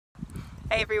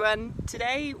Hey everyone,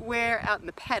 today we're out in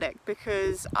the paddock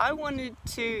because I wanted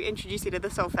to introduce you to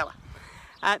this old fella.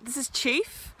 This is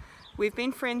Chief. We've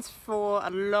been friends for a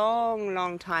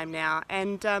long time now,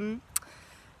 and the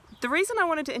reason I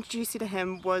wanted to introduce you to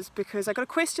him was because I got a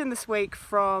question this week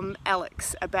from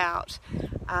Alex about,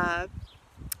 her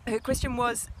question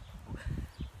was,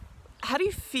 how do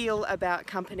you feel about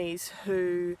companies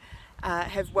who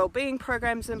have wellbeing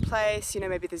programs in place? You know,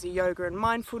 maybe there's a yoga and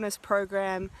mindfulness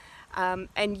program,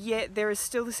 and yet there is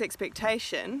still this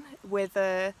expectation,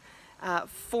 whether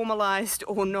formalized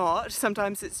or not,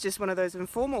 sometimes it's just one of those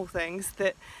informal things,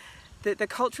 that the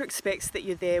culture expects that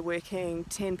you're there working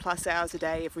 10 plus hours a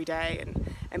day every day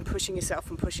and pushing yourself,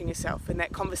 and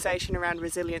that conversation around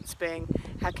resilience being,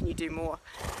 how can you do more?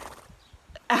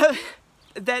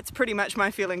 That's pretty much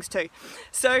my feelings too.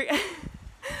 So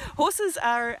horses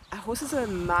are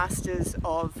masters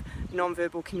of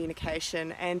non-verbal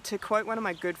communication, and to quote one of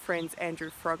my good friends, Andrew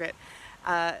Froggatt,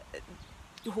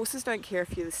 horses don't care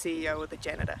if you're the CEO or the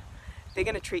janitor. They're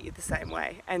going to treat you the same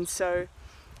way. And so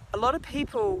a lot of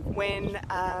people, when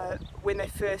they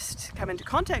first come into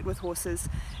contact with horses,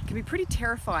 can be pretty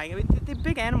terrifying. I mean, they're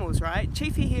big animals, right?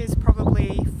 Chiefy here is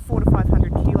probably 400 to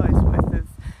 500 kilos worth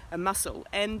of muscle,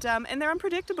 and they're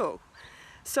unpredictable.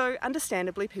 So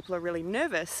understandably, people are really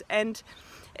nervous. And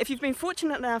if you've been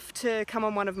fortunate enough to come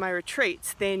on one of my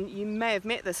retreats, then you may have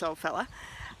met this old fella.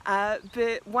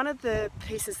 But one of the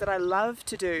pieces that I love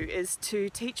to do is to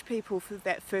teach people for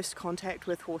that first contact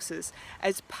with horses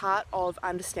as part of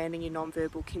understanding your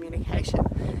non-verbal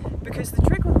communication. Because the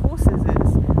trick with horses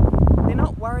is they're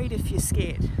not worried if you're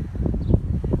scared.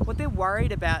 What they're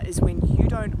worried about is when you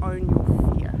don't own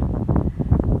your fear.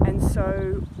 And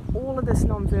so all of this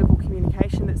non-verbal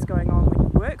communication that's going on when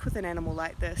you work with an animal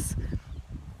like this,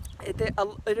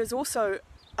 it is also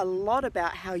a lot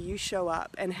about how you show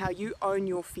up and how you own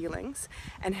your feelings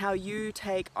and how you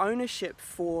take ownership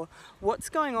for what's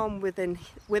going on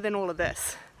within all of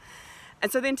this.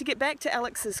 And so then to get back to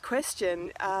Alex's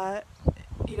question,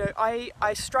 you know,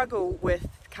 I struggle with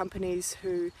companies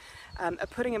who are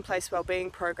putting in place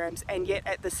wellbeing programs and yet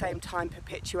at the same time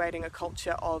perpetuating a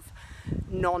culture of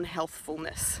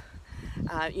non-healthfulness.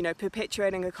 You know,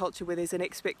 perpetuating a culture where there's an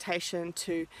expectation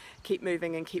to keep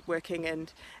moving and keep working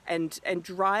and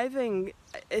driving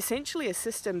essentially a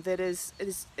system that is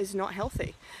not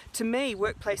healthy. To me,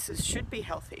 workplaces should be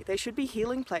healthy. They should be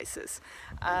healing places.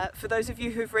 For those of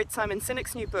you who've read Simon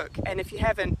Sinek's new book, and if you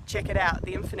haven't, check it out,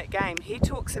 The Infinite Game, he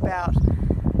talks about,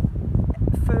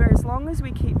 for as long as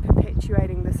we keep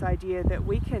perpetuating this idea that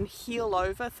we can heal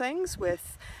over things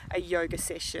with a yoga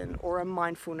session or a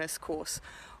mindfulness course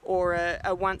or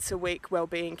a once a week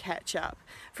wellbeing catch up,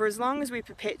 for as long as we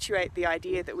perpetuate the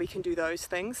idea that we can do those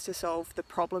things to solve the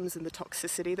problems and the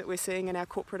toxicity that we're seeing in our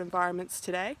corporate environments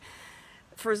today,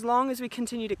 for as long as we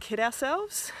continue to kid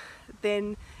ourselves,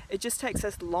 then it just takes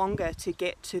us longer to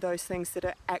get to those things that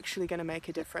are actually going to make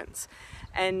a difference.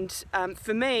 And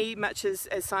for me, much as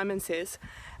Simon says,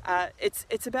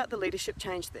 it's about the leadership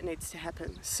change that needs to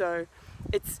happen. So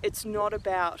it's not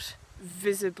about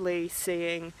visibly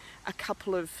seeing a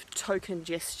couple of token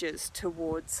gestures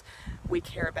towards we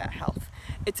care about health.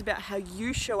 It's about how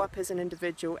you show up as an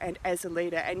individual and as a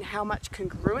leader, and how much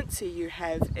congruency you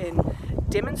have in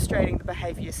demonstrating the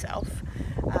behaviour yourself,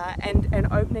 and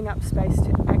opening up space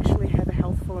to actually have a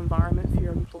healthful environment for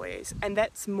your employees. And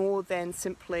that's more than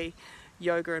simply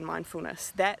yoga and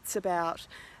mindfulness. That's about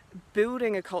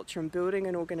building a culture and building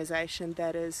an organisation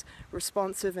that is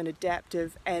responsive and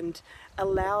adaptive and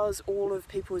allows all of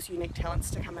people's unique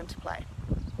talents to come into play.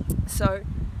 So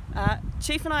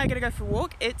Chief and I are going to go for a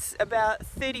walk. It's about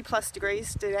 30 plus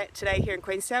degrees today here in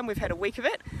Queenstown. We've had a week of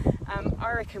it.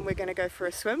 I reckon we're going to go for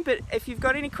a swim, but if you've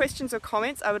got any questions or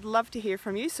comments, I would love to hear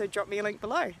from you, so drop me a link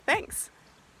below. Thanks!